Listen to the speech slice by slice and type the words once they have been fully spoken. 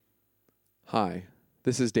Hi,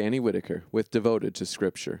 this is Danny Whitaker with Devoted to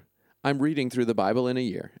Scripture. I'm reading through the Bible in a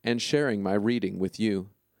year and sharing my reading with you.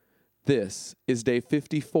 This is day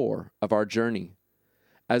 54 of our journey.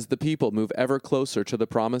 As the people move ever closer to the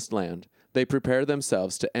promised land, they prepare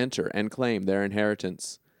themselves to enter and claim their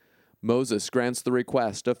inheritance. Moses grants the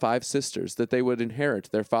request of 5 sisters that they would inherit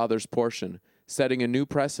their father's portion, setting a new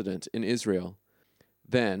precedent in Israel.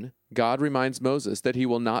 Then, God reminds Moses that he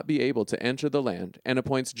will not be able to enter the land and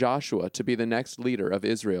appoints Joshua to be the next leader of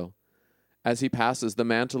Israel. As he passes the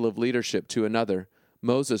mantle of leadership to another,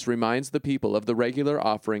 Moses reminds the people of the regular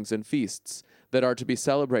offerings and feasts that are to be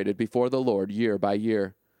celebrated before the Lord year by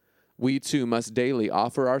year. We too must daily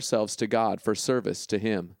offer ourselves to God for service to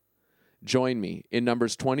Him. Join me in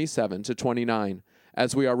Numbers 27 to 29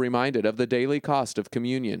 as we are reminded of the daily cost of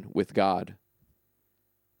communion with God.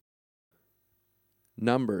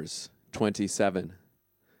 Numbers 27.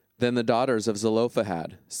 Then the daughters of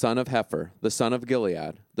Zelophehad, son of Hepher, the son of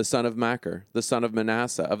Gilead, the son of Machir, the son of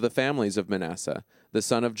Manasseh, of the families of Manasseh, the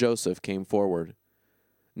son of Joseph, came forward.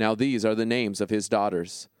 Now these are the names of his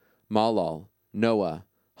daughters: Mahlal, Noah,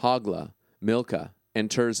 Hoglah, Milcah, and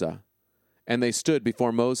Tirzah. And they stood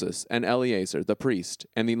before Moses and Eleazar the priest,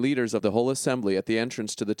 and the leaders of the whole assembly at the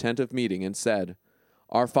entrance to the tent of meeting, and said,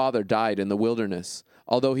 Our father died in the wilderness,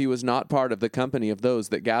 although he was not part of the company of those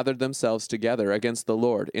that gathered themselves together against the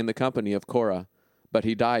Lord in the company of Korah. But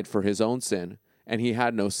he died for his own sin, and he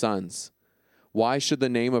had no sons. Why should the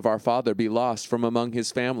name of our father be lost from among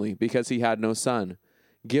his family, because he had no son?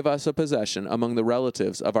 Give us a possession among the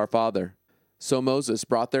relatives of our father. So Moses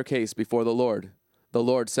brought their case before the Lord. The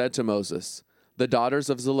Lord said to Moses, The daughters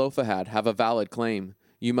of Zelophehad have a valid claim.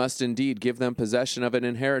 You must indeed give them possession of an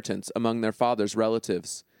inheritance among their father's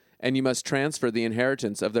relatives, and you must transfer the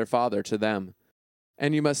inheritance of their father to them.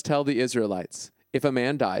 And you must tell the Israelites, if a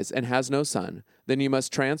man dies and has no son, then you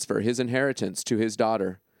must transfer his inheritance to his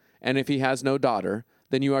daughter. And if he has no daughter,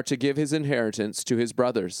 then you are to give his inheritance to his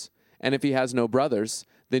brothers. And if he has no brothers,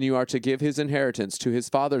 then you are to give his inheritance to his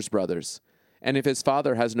father's brothers. And if his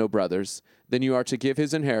father has no brothers, then you are to give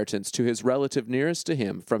his inheritance to his relative nearest to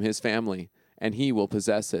him from his family, and he will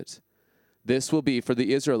possess it. This will be for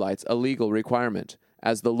the Israelites a legal requirement,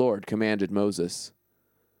 as the Lord commanded Moses.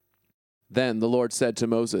 Then the Lord said to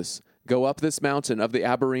Moses, Go up this mountain of the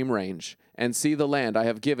Abarim range, and see the land I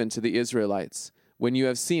have given to the Israelites. When you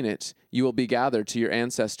have seen it, you will be gathered to your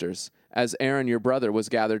ancestors, as Aaron your brother was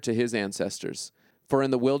gathered to his ancestors. For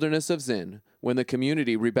in the wilderness of Zin, when the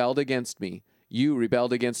community rebelled against me, you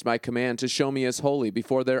rebelled against my command to show me as holy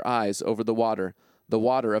before their eyes over the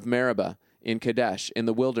water of Meribah, in Kadesh, in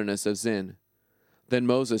the wilderness of Zin. Then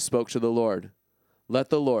Moses spoke to the Lord. Let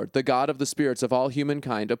the Lord, the God of the spirits of all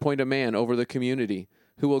humankind, appoint a man over the community,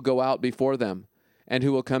 who will go out before them, and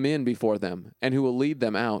who will come in before them, and who will lead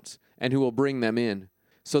them out, and who will bring them in,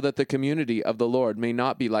 so that the community of the Lord may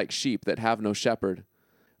not be like sheep that have no shepherd.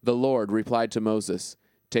 The Lord replied to Moses,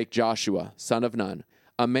 Take Joshua, son of Nun,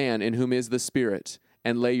 a man in whom is the Spirit,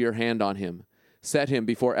 and lay your hand on him. Set him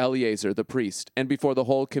before Eleazar the priest, and before the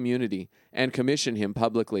whole community, and commission him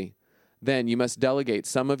publicly. Then you must delegate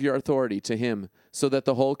some of your authority to him, so that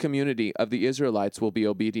the whole community of the Israelites will be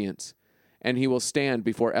obedient. And he will stand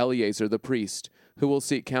before Eleazar the priest, who will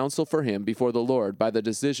seek counsel for him before the Lord by the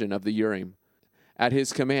decision of the Urim. At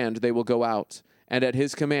his command they will go out, and at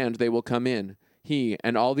his command they will come in, he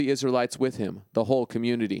and all the Israelites with him, the whole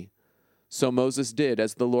community. So Moses did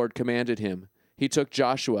as the Lord commanded him. He took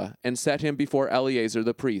Joshua and set him before Eleazar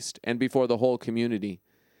the priest and before the whole community.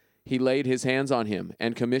 He laid his hands on him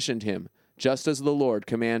and commissioned him, just as the Lord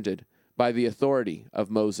commanded, by the authority of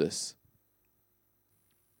Moses.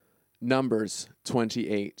 Numbers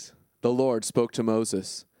 28. The Lord spoke to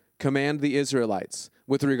Moses. Command the Israelites,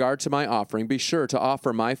 with regard to my offering, be sure to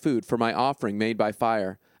offer my food for my offering made by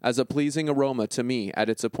fire, as a pleasing aroma to me at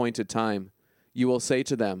its appointed time. You will say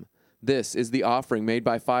to them, This is the offering made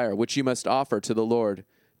by fire, which you must offer to the Lord.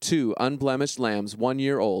 2 unblemished lambs 1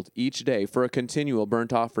 year old each day for a continual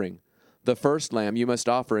burnt offering. The first lamb you must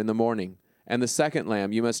offer in the morning, and the second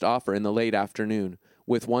lamb you must offer in the late afternoon,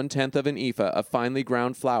 with 1/10 of an ephah of finely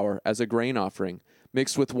ground flour as a grain offering,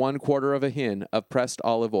 mixed with 1/4 of a hin of pressed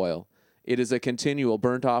olive oil. It is a continual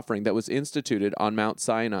burnt offering that was instituted on Mount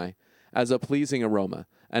Sinai, as a pleasing aroma,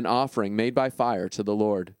 an offering made by fire to the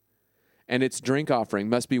Lord. And its drink offering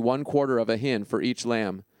must be 1/4 of a hin for each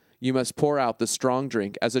lamb. You must pour out the strong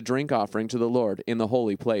drink as a drink offering to the Lord in the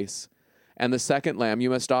holy place. And the second lamb you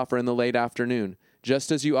must offer in the late afternoon,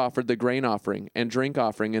 just as you offered the grain offering and drink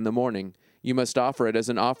offering in the morning. You must offer it as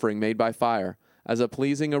an offering made by fire, as a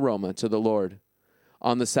pleasing aroma to the Lord.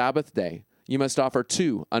 On the Sabbath day, you must offer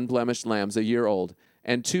 2 unblemished lambs 1 year old,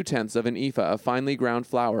 and 2/10 of an ephah of finely ground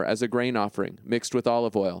flour as a grain offering, mixed with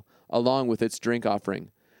olive oil, along with its drink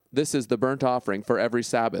offering. This is the burnt offering for every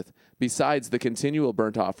Sabbath, besides the continual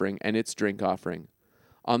burnt offering and its drink offering.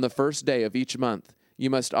 On the first day of each month, you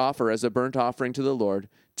must offer as a burnt offering to the Lord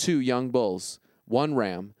 2 young bulls, 1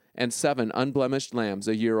 ram, and 7 unblemished lambs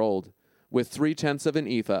a year old, with 3/10 of an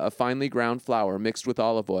ephah of finely ground flour mixed with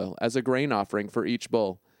olive oil as a grain offering for each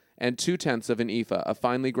bull, and 2/10 of an ephah of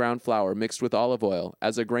finely ground flour mixed with olive oil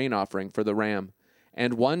as a grain offering for the ram,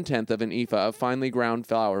 and 1/10 of an ephah of finely ground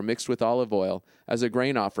flour mixed with olive oil as a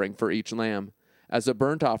grain offering for each lamb, as a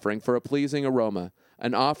burnt offering for a pleasing aroma,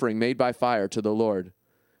 an offering made by fire to the Lord.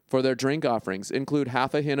 For their drink offerings include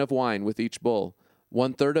half a hin of wine with each bull,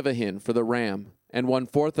 1/3 of a hin for the ram, and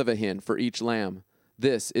 1/4 of a hin for each lamb.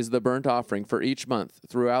 This is the burnt offering for each month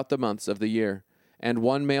throughout the months of the year. And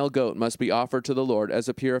 1 male goat must be offered to the Lord as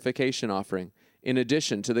a purification offering, in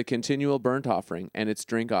addition to the continual burnt offering and its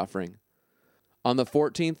drink offering. On the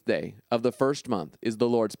 14th day of the first month is the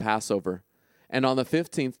Lord's Passover, and on the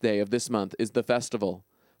 15th day of this month is the festival.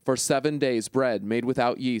 For 7 days bread made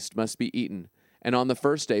without yeast must be eaten, and on the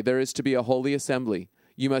first day there is to be a holy assembly.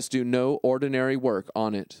 You must do no ordinary work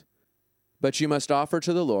on it. But you must offer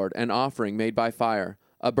to the Lord an offering made by fire,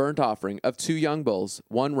 a burnt offering of 2 young bulls,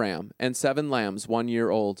 1 ram, and 7 lambs 1 year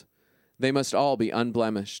old. They must all be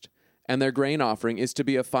unblemished, and their grain offering is to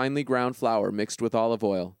be of finely ground flour mixed with olive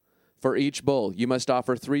oil. For each bull you must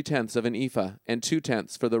offer 3/10 of an ephah, and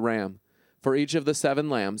 2/10 for the ram. For each of the 7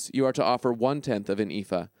 lambs you are to offer 1/10 of an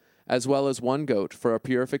ephah, as well as 1 goat for a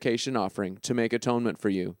purification offering to make atonement for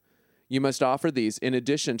you. You must offer these in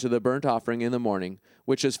addition to the burnt offering in the morning,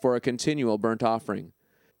 which is for a continual burnt offering.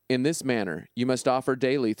 In this manner you must offer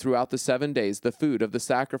daily throughout the 7 days the food of the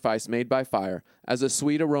sacrifice made by fire as a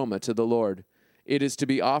sweet aroma to the Lord. It is to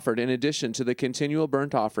be offered in addition to the continual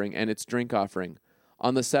burnt offering and its drink offering.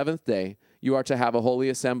 On the 7th day you are to have a holy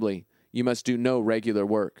assembly. You must do no regular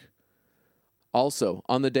work. Also,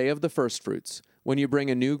 on the day of the firstfruits, when you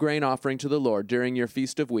bring a new grain offering to the Lord during your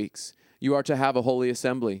Feast of Weeks, you are to have a holy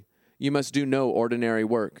assembly. You must do no ordinary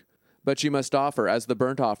work, but you must offer as the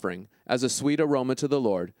burnt offering, as a sweet aroma to the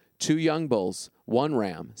Lord, 2 young bulls, 1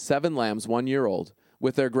 ram, 7 lambs 1 year old,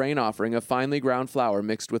 with their grain offering of finely ground flour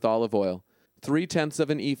mixed with olive oil, 3/10 of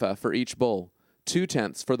an ephah for each bull,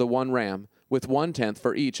 2/10 for the 1 ram, with 1/10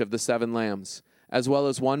 for each of the 7 lambs, as well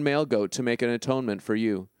as 1 male goat to make an atonement for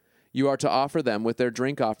you. You are to offer them with their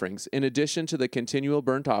drink offerings, in addition to the continual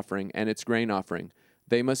burnt offering and its grain offering.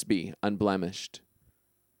 They must be unblemished.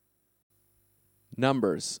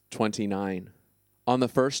 Numbers 29. On the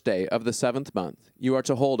first day of the 7th month, you are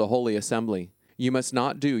to hold a holy assembly. You must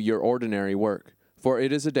not do your ordinary work, for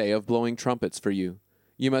it is a day of blowing trumpets for you.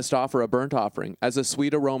 You must offer a burnt offering as a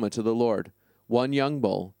sweet aroma to the Lord, 1 young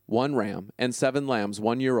bull, 1 ram, and 7 lambs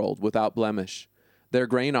 1 year old without blemish. Their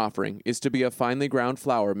grain offering is to be of finely ground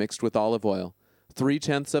flour mixed with olive oil,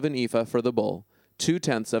 3/10 of an ephah for the bull,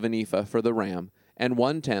 2/10 of an ephah for the ram, and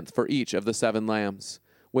 1/10 for each of the 7 lambs,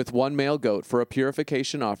 with 1 male goat for a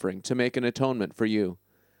purification offering to make an atonement for you.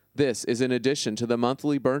 This is in addition to the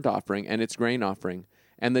monthly burnt offering and its grain offering,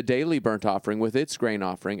 and the daily burnt offering with its grain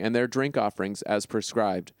offering and their drink offerings as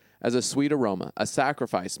prescribed, as a sweet aroma, a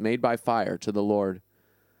sacrifice made by fire to the Lord.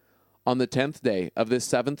 On the 10th day of this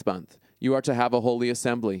 7th month, you are to have a holy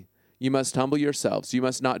assembly. You must humble yourselves. You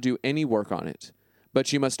must not do any work on it.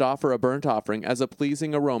 But you must offer a burnt offering as a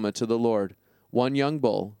pleasing aroma to the Lord, 1 young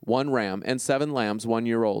bull, 1 ram, and 7 lambs 1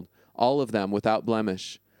 year old, all of them without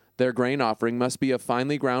blemish. Their grain offering must be of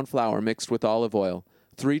finely ground flour mixed with olive oil,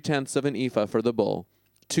 3/10 of an ephah for the bull,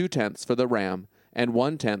 2/10 for the ram, and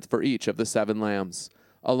 1/10 for each of the 7 lambs,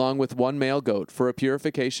 along with 1 male goat for a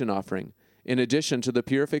purification offering, in addition to the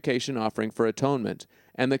purification offering for atonement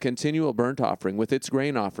and the continual burnt offering with its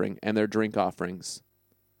grain offering and their drink offerings.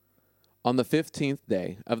 On the 15th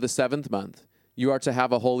day of the 7th month, you are to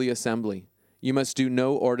have a holy assembly. You must do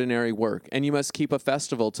no ordinary work, and you must keep a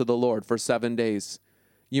festival to the Lord for 7 days.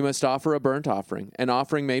 You must offer a burnt offering, an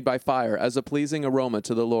offering made by fire as a pleasing aroma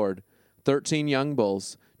to the Lord, 13 young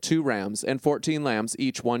bulls, 2 rams, and 14 lambs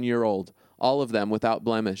each 1 year old, all of them without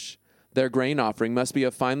blemish. Their grain offering must be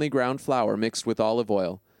of finely ground flour mixed with olive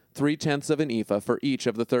oil, 3/10 of an ephah for each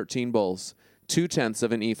of the 13 bulls, 2/10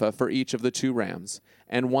 of an ephah for each of the 2 rams,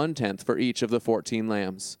 and 1/10 for each of the 14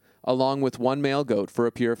 lambs, along with 1 male goat for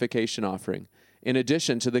a purification offering, in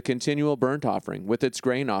addition to the continual burnt offering with its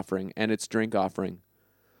grain offering and its drink offering.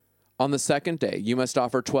 On the 2nd day you must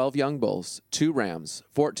offer 12 young bulls, 2 rams,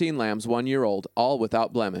 14 lambs 1 year old, all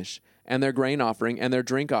without blemish, and their grain offering and their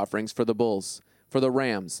drink offerings for the bulls, for the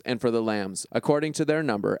rams, and for the lambs, according to their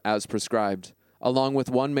number as prescribed, along with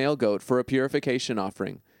 1 male goat for a purification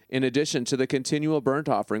offering, in addition to the continual burnt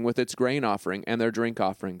offering with its grain offering and their drink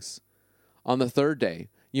offerings. On the 3rd day,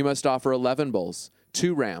 you must offer 11 bulls,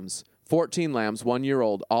 2 rams, 14 lambs 1 year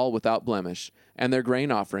old, all without blemish, and their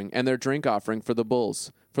grain offering and their drink offering for the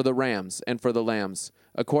bulls, for the rams, and for the lambs,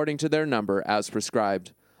 according to their number as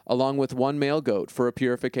prescribed, along with 1 male goat for a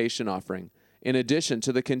purification offering, in addition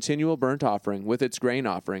to the continual burnt offering with its grain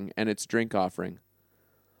offering and its drink offering.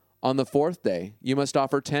 On the 4th day, you must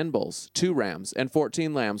offer 10 bulls, 2 rams, and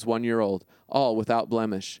 14 lambs 1 year old, all without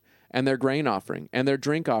blemish, and their grain offering, and their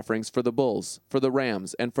drink offerings for the bulls, for the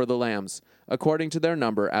rams, and for the lambs, according to their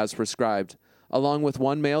number as prescribed, along with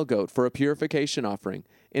 1 male goat for a purification offering,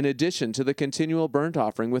 in addition to the continual burnt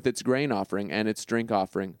offering with its grain offering and its drink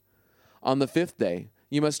offering. On the 5th day,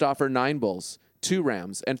 you must offer 9 bulls, 2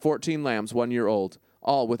 rams, and 14 lambs 1 year old,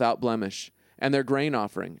 all without blemish, and their grain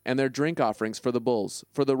offering, and their drink offerings for the bulls,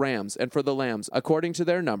 for the rams, and for the lambs, according to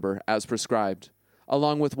their number as prescribed,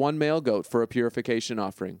 along with 1 male goat for a purification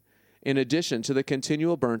offering, in addition to the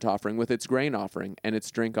continual burnt offering with its grain offering and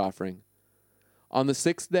its drink offering. On the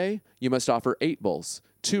 6th day, you must offer 8 bulls,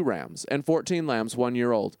 2 rams, and 14 lambs 1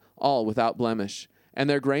 year old, all without blemish, and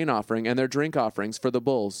their grain offering and their drink offerings for the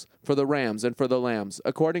bulls, for the rams, and for the lambs,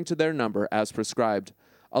 according to their number as prescribed,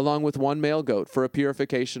 along with 1 male goat for a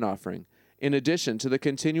purification offering, in addition to the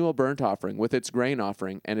continual burnt offering with its grain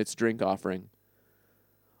offering and its drink offering.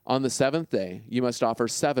 On the 7th day, you must offer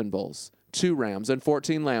 7 bulls, 2 rams, and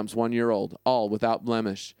 14 lambs 1 year old, all without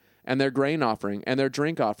blemish, and their grain offering and their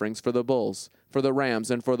drink offerings for the bulls, for the rams,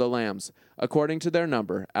 and for the lambs, according to their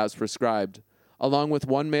number as prescribed, along with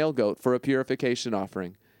 1 male goat for a purification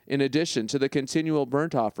offering, in addition to the continual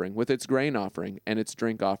burnt offering with its grain offering and its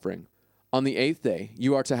drink offering. On the 8th day,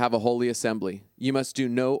 you are to have a holy assembly. You must do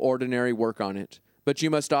no ordinary work on it, but you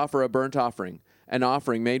must offer a burnt offering, an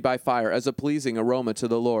offering made by fire as a pleasing aroma to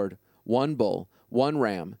the Lord, 1 bull, 1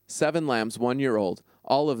 ram, 7 lambs 1 year old,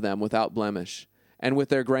 all of them without blemish, and with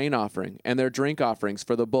their grain offering and their drink offerings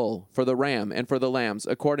for the bull, for the ram, and for the lambs,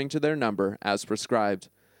 according to their number as prescribed,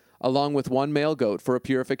 along with 1 male goat for a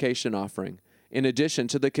purification offering, in addition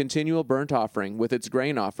to the continual burnt offering with its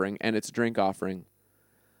grain offering and its drink offering.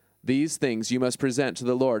 These things you must present to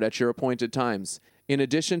the Lord at your appointed times, in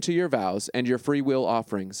addition to your vows and your free will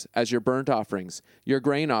offerings, as your burnt offerings, your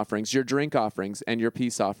grain offerings, your drink offerings, and your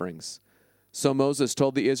peace offerings. So Moses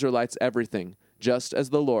told the Israelites everything, just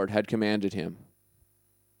as the Lord had commanded him.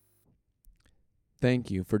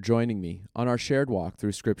 Thank you for joining me on our shared walk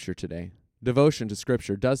through Scripture today. Devotion to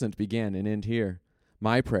Scripture doesn't begin and end here.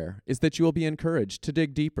 My prayer is that you will be encouraged to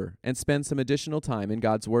dig deeper and spend some additional time in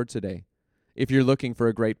God's Word today. If you're looking for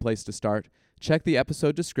a great place to start, check the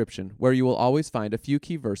episode description where you will always find a few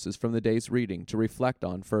key verses from the day's reading to reflect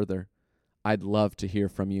on further. I'd love to hear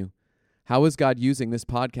from you. How is God using this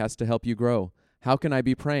podcast to help you grow? How can I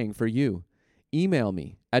be praying for you? Email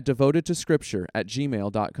me at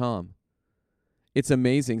devotedtoscripture@gmail.com. It's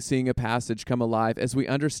amazing seeing a passage come alive as we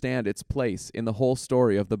understand its place in the whole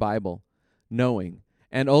story of the Bible. Knowing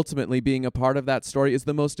and ultimately being a part of that story is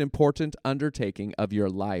the most important undertaking of your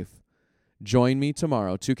life. Join me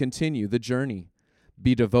tomorrow to continue the journey.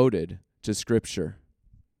 Be devoted to Scripture.